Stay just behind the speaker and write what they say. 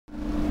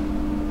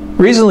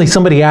Recently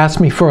somebody asked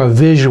me for a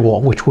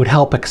visual which would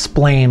help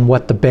explain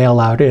what the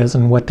bailout is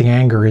and what the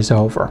anger is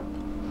over.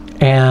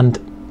 And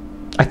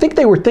I think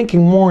they were thinking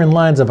more in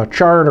lines of a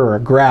chart or a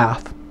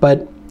graph,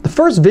 but the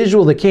first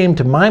visual that came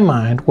to my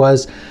mind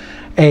was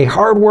a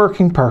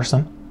hardworking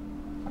person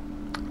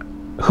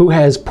who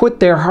has put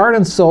their heart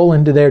and soul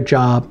into their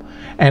job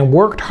and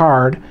worked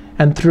hard,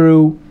 and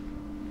through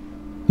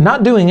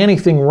not doing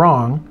anything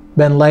wrong,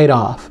 been laid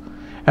off.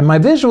 And my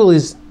visual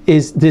is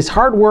this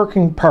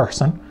hardworking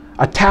person,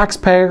 a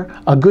taxpayer,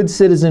 a good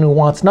citizen who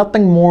wants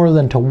nothing more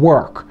than to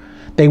work.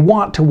 They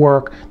want to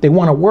work, they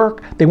want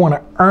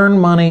to earn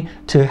money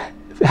to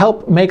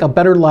help make a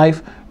better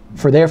life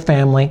for their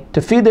family,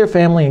 to feed their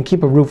family and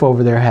keep a roof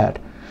over their head.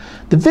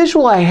 The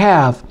visual I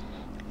have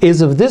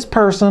is of this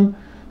person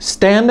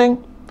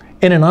standing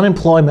in an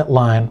unemployment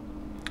line,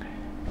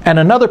 and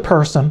another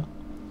person,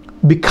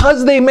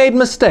 because they made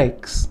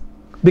mistakes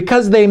and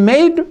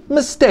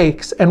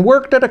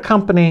worked at a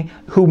company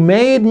who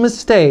made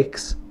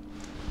mistakes,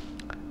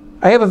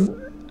 I have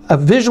a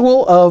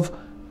visual of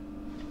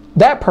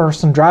that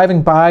person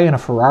driving by in a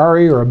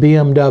Ferrari or a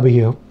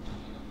BMW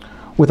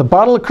with a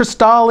bottle of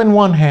Cristal in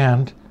one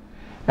hand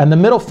and the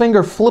middle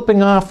finger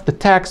flipping off the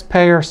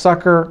taxpayer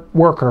sucker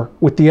worker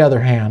with the other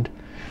hand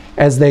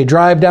as they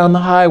drive down the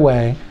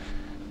highway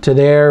to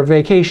their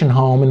vacation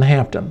home in the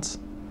Hamptons.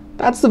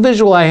 That's the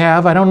visual I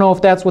have. I don't know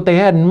if that's what they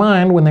had in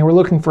mind when they were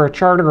looking for a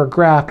chart or a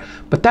graph,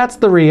 but that's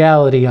the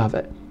reality of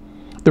it.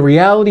 The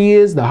reality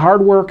is the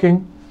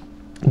hardworking,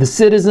 the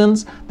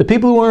citizens, the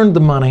people who earned the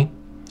money,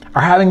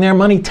 are having their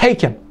money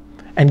taken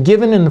and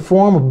given in the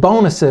form of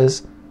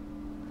bonuses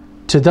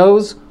to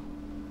those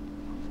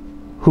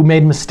who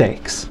made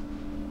mistakes.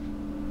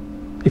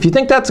 If you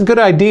think that's a good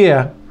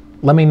idea,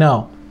 let me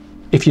know.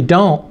 If you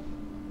don't,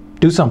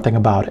 do something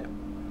about it.